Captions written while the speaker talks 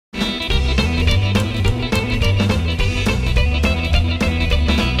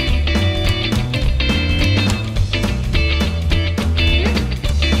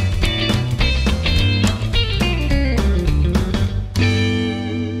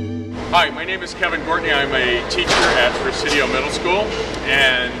Hi, my name is Kevin Gortney. I'm a teacher at Presidio Middle School,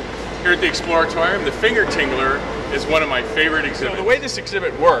 and here at the Exploratorium, the FingerTingler is one of my favorite exhibits. So the way this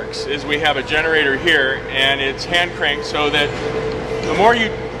exhibit works is we have a generator here, and it's hand cranked so that the more you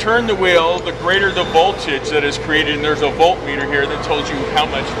turn the wheel, the greater the voltage that is created, and there's a voltmeter here that tells you how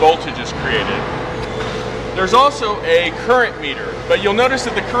much voltage is created. There's also a current meter, but you'll notice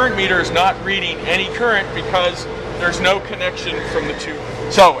that the current meter is not reading any current because there's no connection from the two.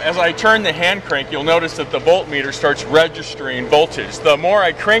 So as I turn the hand crank, you'll notice that the voltmeter starts registering voltage. The more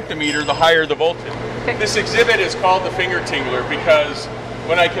I crank the meter, the higher the voltage. This exhibit is called the FingerTingler because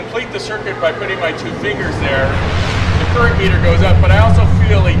when I complete the circuit by putting my two fingers there, the current meter goes up, but I also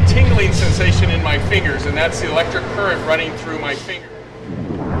feel a tingling sensation in my fingers, and that's the electric current running through my finger.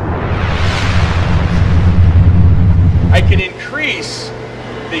 I can increase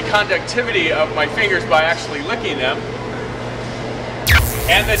the conductivity of my fingers by actually licking them,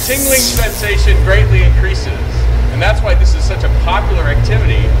 and the tingling sensation greatly increases. And that's why this is such a popular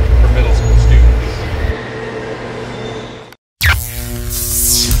activity for middle school students.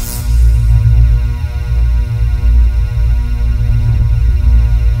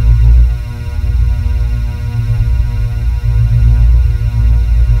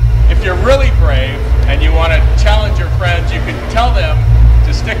 If you're really brave and you want to challenge your friends, you can tell them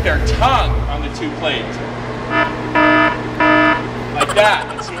to stick their tongue on the two plates like that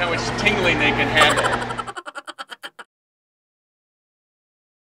and see how much tingling they can handle.